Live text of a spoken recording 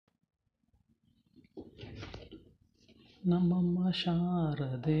ನಮ್ಮಮ್ಮ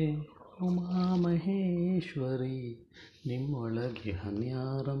ಶಾರದೆ ಉಮಾಮಹೇಶ್ವರಿ ನಿಮ್ಮೊಳಗೆ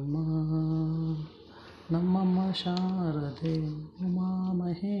ಹನ್ಯಾರಮ್ಮ. ನಮ್ಮಮ್ಮ ಶಾರದೆ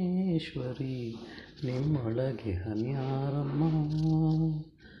ಉಮಾಮಹೇಶ್ವರಿ ನಿಮ್ಮೊಳಗೆ ಹನ್ಯಾರಮ್ಮ.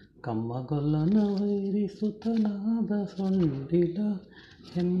 ಕಮ್ಮಗೊಲ್ಲನ ವೈರಿಸುತನಾದ ಸೊಂಡಿಲ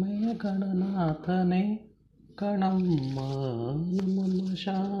ಹೆಮ್ಮೆಯ ಗಣನಾಥನೇ ಕಣಮ್ಮ. ನಮ್ಮಮ್ಮ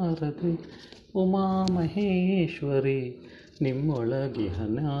ಶಾರದೆ ಉಮಾಮಹೇಶ್ವರಿ ನಿಮ್ಮೊಳಗೆ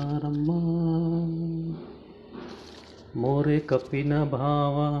ಹನ್ಯಾರಮ್ಮ. ಮೋರೆ ಕಪ್ಪಿನ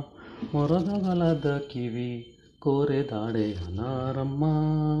ಭಾವ ಮೊರದಗಲದ ಕಿವಿ ಕೋರೆದಾಡೆ ಹನಾರಮ್ಮ.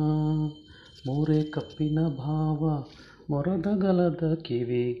 ಮೋರೆ ಕಪ್ಪಿನ ಭಾವ ಮೊರದಗಲದ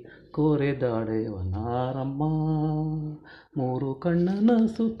ಕಿವಿ ಕೋರೆದಾಡೆ ವನಾರಮ್ಮ. ಮೂರು ಕಣ್ಣನ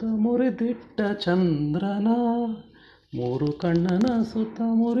ಸುತ ಮುರಿದಿಟ್ಟ ಚಂದ್ರನ, ಮೂರು ಕಣ್ಣನ ಸುತ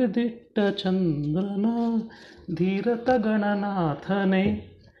ಮುರಿದಿಟ್ಟ ಚಂದ್ರನ ಧೀರತ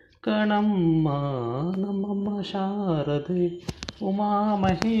ಗಣನಾಥನೇ ಕಣಮ್ಮ. ನಮ್ಮಮ್ಮ ಶಾರದೆ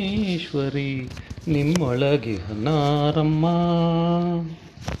ಉಮಾಮಹೇಶ್ವರಿ ನಿಮ್ಮೊಳಗೆ ಹನಾರಮ್ಮ.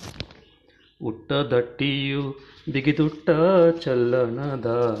 ಉಟ್ಟದಟ್ಟಿಯು ಬಿಗಿದುಟ್ಟ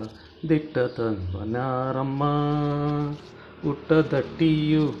ಚಲ್ಲಣದ ದಿಟ್ಟ ತನ್ವನಾರಮ್ಮ.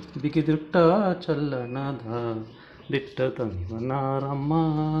 ಉಟ್ಟದಟ್ಟಿಯು ಬಿಗಿದುಟ್ಟ ಚಲ್ಲಣದ ದಿಟ್ಟ ತನ್ವನಾರಮ್ಮ.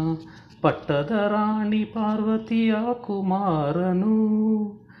 ಪಟ್ಟದ ರಾಣಿ ಪಾರ್ವತಿಯ ಕುಮಾರನು,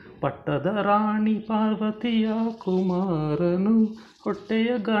 ಪಟ್ಟದ ರಾಣಿ ಪಾರ್ವತಿಯ ಕುಮಾರನು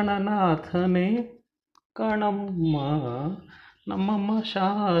ಹೊಟ್ಟೆಯ ಗಣನಾಥನೇ ಕಣಮ್ಮ. ನಮ್ಮಮ್ಮ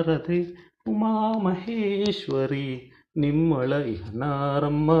ಶಾರದೆ ಉಮಾಮಹೇಶ್ವರಿ ನಿಮ್ಮೊಳಗೆ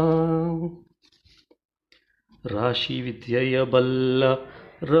ಹನಾರಮ್ಮ. ರಾಶಿ ವಿದ್ಯೆಯ ಬಲ್ಲ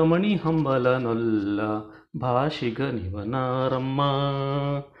ರಮಣಿ ಹಂಬಲನೊಲ್ಲ ಭಾಷಿಗನಿವನಾರಮ್ಮ.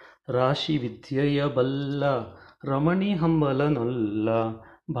 ರಾಶಿ ವಿದ್ಯೆಯ ಬಲ್ಲ ರಮಣಿ ಹಂಬಲನೊಲ್ಲ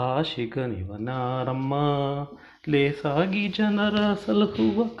ಭಾಷಿಗನಿವನಾರಮ್ಮ. ಲೇಸಾಗಿ ಜನರ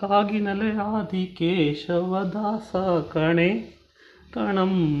ಸಲಹುವ ಕಾಗಿನಲೆ ಆದಿಕೇಶವದಾಸ ಕಣೆ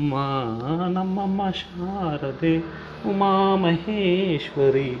ಕಣಮ್ಮ. ನಮ್ಮಮ್ಮ ಶಾರದೆ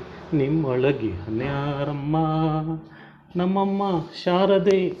ಉಮಾಮಹೇಶ್ವರಿ ನಿಮ್ಮೊಳಗೆ ಹನ್ಯಾರಮ್ಮ. ನಮ್ಮಮ್ಮ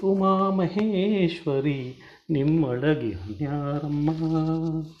ಶಾರದೆ ಉಮಾಮಹೇಶ್ವರಿ ನಿಮ್ಮೊಳಗೆ ಹನ್ಯಾರಮ್ಮ.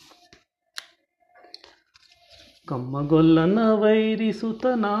 ಕಮ್ಮಗೊಲ್ಲನ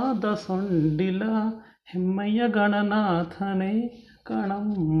ವೈರಿಸುತನಾದ ಸೊಂಡಿಲ ಹೆಮ್ಮೆಯ ಗಣನಾಥನೇ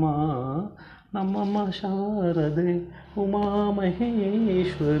ಕಣಮ್ಮ. ನಮ್ಮಮ್ಮ ಶಾರದೆ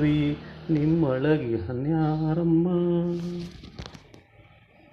ಉಮಾಮಹೇಶ್ವರಿ ನಿಮ್ಮೊಳಗೆ ಹನ್ಯಾರಮ್ಮ.